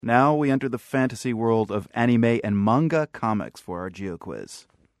Now we enter the fantasy world of anime and manga comics for our Geo Quiz.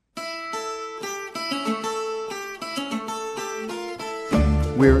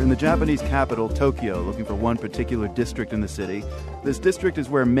 We're in the Japanese capital, Tokyo, looking for one particular district in the city. This district is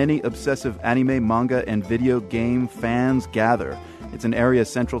where many obsessive anime, manga, and video game fans gather. It's an area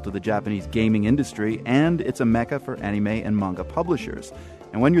central to the Japanese gaming industry, and it's a mecca for anime and manga publishers.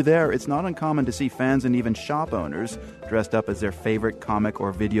 And when you're there, it's not uncommon to see fans and even shop owners dressed up as their favorite comic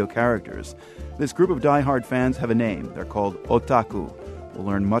or video characters. This group of diehard fans have a name. They're called Otaku. We'll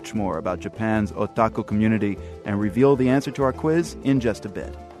learn much more about Japan's Otaku community and reveal the answer to our quiz in just a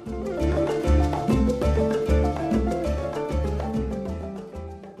bit.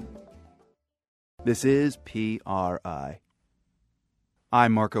 This is PRI.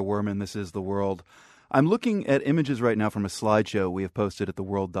 I'm Marco Werman. This is The World. I'm looking at images right now from a slideshow we have posted at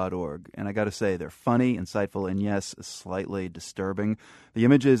theworld.org, and I got to say, they're funny, insightful, and yes, slightly disturbing. The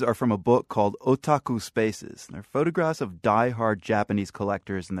images are from a book called Otaku Spaces. They're photographs of die-hard Japanese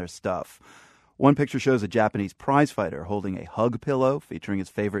collectors and their stuff. One picture shows a Japanese prizefighter holding a hug pillow featuring his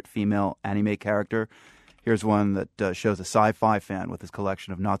favorite female anime character. Here's one that shows a sci-fi fan with his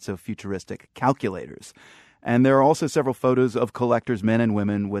collection of not-so-futuristic calculators. And there are also several photos of collectors, men and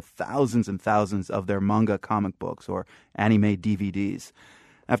women, with thousands and thousands of their manga comic books or anime DVDs.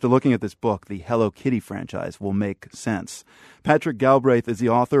 After looking at this book, the Hello Kitty franchise will make sense. Patrick Galbraith is the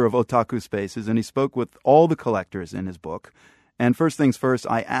author of Otaku Spaces, and he spoke with all the collectors in his book. And first things first,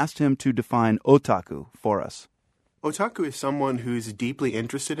 I asked him to define otaku for us. Otaku is someone who's deeply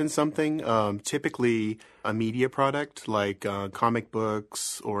interested in something, typically a media product like comic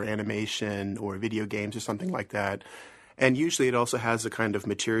books or animation or video games or something like that. And usually it also has a kind of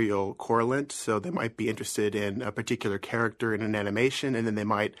material correlate, so they might be interested in a particular character in an animation, and then they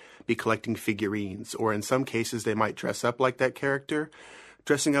might be collecting figurines. Or in some cases, they might dress up like that character.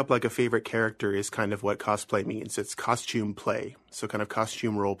 Dressing up like a favorite character is kind of what cosplay means. It's costume play. So kind of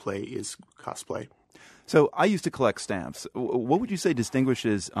costume role play is cosplay. So I used to collect stamps. What would you say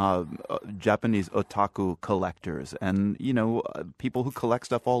distinguishes Japanese otaku collectors and, people who collect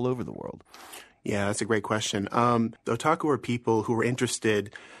stuff all over the world? Yeah, that's a great question. Otaku are people who are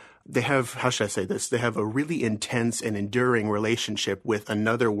interested. They have, how should I say this? They have a really intense and enduring relationship with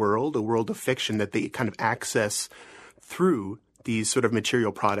another world, a world of fiction that they kind of access through these sort of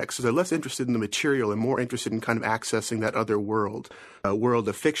material products. So they're less interested in the material and more interested in kind of accessing that other world, a world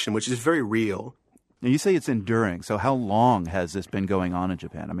of fiction, which is very real. Now, you say it's enduring. So how long has this been going on in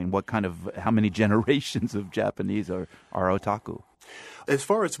Japan? I mean, how many generations of Japanese are otaku? As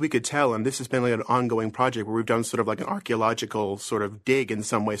far as we could tell, and this has been like an ongoing project where we've done sort of like an archaeological sort of dig in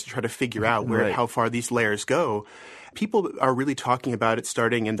some ways to try to figure out how far these layers go. People are really talking about it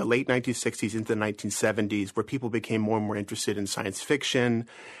starting in the late 1960s into the 1970s, where people became more and more interested in science fiction,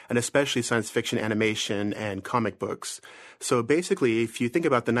 and especially science fiction animation and comic books. So basically, if you think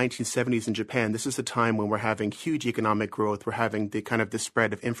about the 1970s in Japan, this is a time when we're having huge economic growth. We're having the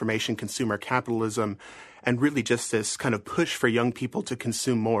spread of information consumer capitalism, and really just this kind of push for young people to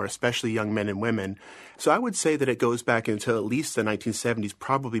consume more, especially young men and women. So I would say that it goes back until at least the 1970s,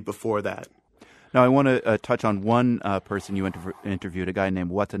 probably before that. Now, I want to touch on one person you interviewed, a guy named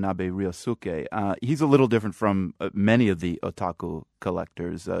Watanabe Ryosuke. He's a little different from many of the otaku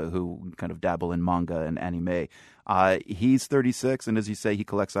collectors who kind of dabble in manga and anime. He's 36, and as you say, he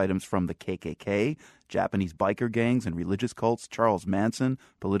collects items from the KKK, Japanese biker gangs and religious cults, Charles Manson,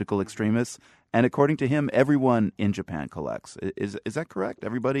 political extremists. And according to him, everyone in Japan collects. Is that correct?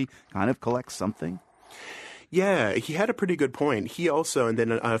 Everybody kind of collects something? Yeah, he had a pretty good point. He also, and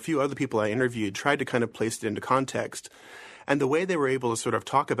then a few other people I interviewed, tried to kind of place it into context. And the way they were able to sort of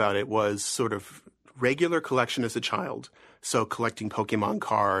talk about it was sort of regular collection as a child. So collecting Pokemon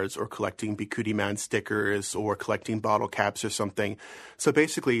cards or collecting Bikuri Man stickers or collecting bottle caps or something. So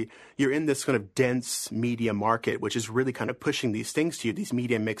basically, you're in this kind of dense media market, which is really kind of pushing these things to you, these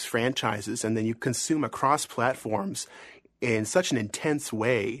media mix franchises, and then you consume across platforms in such an intense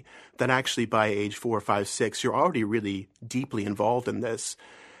way that actually by age 4, 5, 6, you're already really deeply involved in this.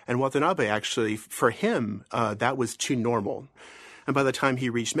 And Watanabe actually, for him, that was too normal. And by the time he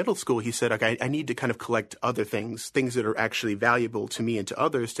reached middle school, he said, okay, I need to kind of collect other things that are actually valuable to me and to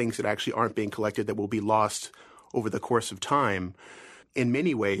others, things that actually aren't being collected that will be lost over the course of time. In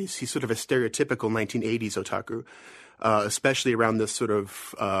many ways, he's sort of a stereotypical 1980s otaku. especially around this sort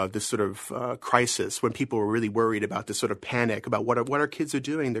of crisis when people were really worried about this sort of panic about what our kids are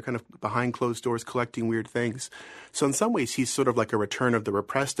doing. They're kind of behind closed doors collecting weird things. So in some ways, he's sort of like a return of the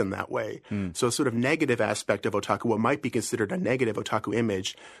repressed in that way. So a sort of negative aspect of otaku, what might be considered a negative otaku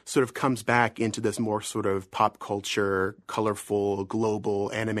image, sort of comes back into this more sort of pop culture, colorful,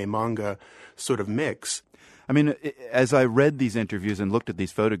 global anime manga sort of mix. I mean, as I read these interviews and looked at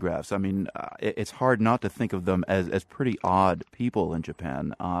these photographs, I mean, it's hard not to think of them as pretty odd people in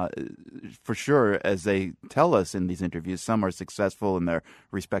Japan. For sure, as they tell us in these interviews, some are successful in their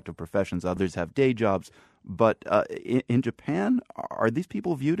respective professions, others have day jobs. But in Japan, are these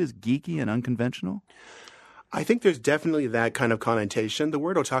people viewed as geeky and unconventional? I think there's definitely that kind of connotation. The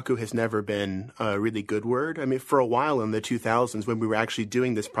word otaku has never been a really good word. I mean, for a while in the 2000s, when we were actually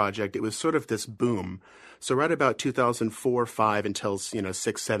doing this project, it was sort of this boom. So right about 2004, 5 until,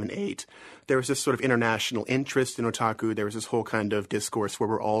 6, 7, 8, there was this sort of international interest in otaku. There was this whole kind of discourse where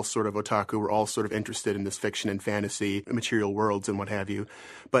we're all sort of otaku. We're all sort of interested in this fiction and fantasy, material worlds and what have you.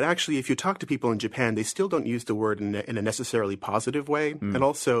 But actually, if you talk to people in Japan, they still don't use the word in a necessarily positive way. And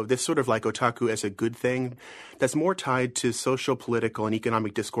also, this sort of like otaku as a good thing, that's more tied to social, political, and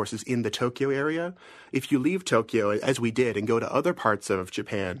economic discourses in the Tokyo area. If you leave Tokyo, as we did, and go to other parts of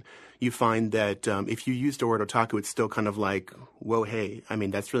Japan, you find that if you use the word otaku, it's still kind of like, whoa, hey, I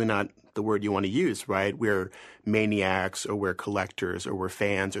mean, that's really not the word you want to use, right? We're maniacs or we're collectors or we're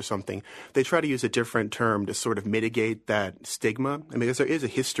fans or something. They try to use a different term to sort of mitigate that stigma. I mean, because there is a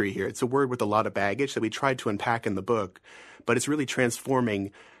history here. It's a word with a lot of baggage that we tried to unpack in the book, but it's really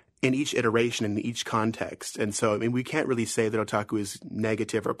transforming in each iteration, in each context. And so, I mean, we can't really say that otaku is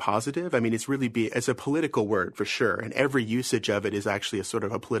negative or positive. I mean, it's a political word for sure. And every usage of it is actually a sort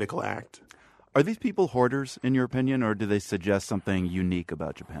of a political act. Are these people hoarders, in your opinion, or do they suggest something unique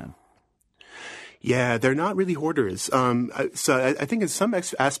about Japan? Yeah, they're not really hoarders. So I think in some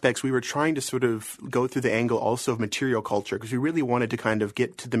aspects we were trying to sort of go through the angle also of material culture because we really wanted to kind of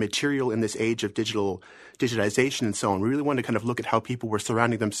get to the material in this age of digitization and so on. We really wanted to kind of look at how people were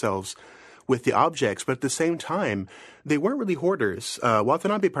surrounding themselves with the objects, but at the same time, they weren't really hoarders.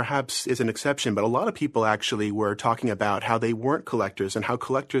 Watanabe perhaps is an exception, but a lot of people actually were talking about how they weren't collectors and how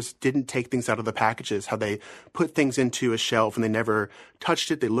collectors didn't take things out of the packages, how they put things into a shelf and they never touched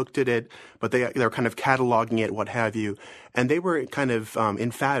it, they looked at it, but they were kind of cataloging it, what have you. And they were kind of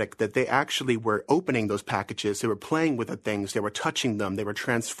emphatic that they actually were opening those packages. They were playing with the things. They were touching them. They were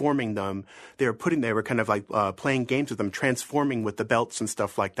transforming them. They were kind of like playing games with them, transforming with the belts and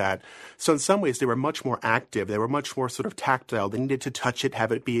stuff like that. So in some ways, they were much more active. They were much more sort of tactile. They needed to touch it,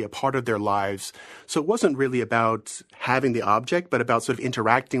 have it be a part of their lives. So it wasn't really about having the object, but about sort of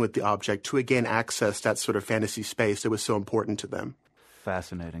interacting with the object to, again, access that sort of fantasy space that was so important to them.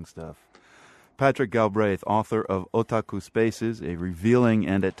 Fascinating stuff. Patrick Galbraith, author of Otaku Spaces, a revealing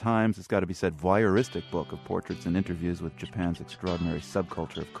and at times, it's got to be said, voyeuristic book of portraits and interviews with Japan's extraordinary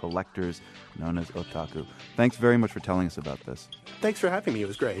subculture of collectors known as otaku. Thanks very much for telling us about this. Thanks for having me. It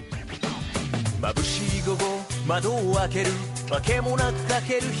was great. 眩しい午後窓を開けるわけもなくか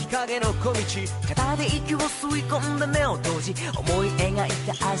ける日陰の小道片で息を吸い込んで目を閉じ思い描い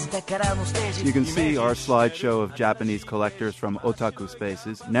た明日からのステージ You can see our slideshow of Japanese collectors from Otaku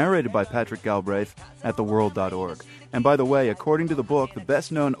Spaces, narrated by Patrick Galbraith at theworld.org. And by the way, according to the book, the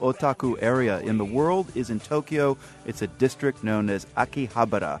best-known otaku area in the world is in Tokyo. It's a district known as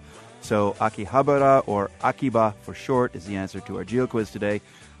Akihabara. So Akihabara, or Akiba for short, is the answer to our GeoQuiz today.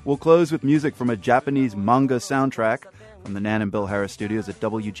 We'll close with music from a Japanese manga soundtrack from the Nan and Bill Harris studios at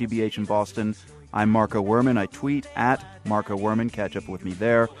WGBH in Boston. I'm Marco Werman. I tweet at Marco Werman. Catch up with me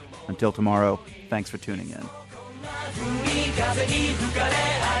there. Until tomorrow, thanks for tuning in. 風に吹かれ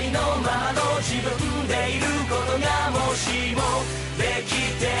ありのままの自分でいることがもしもでき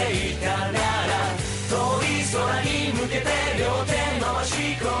ていたなら遠い空に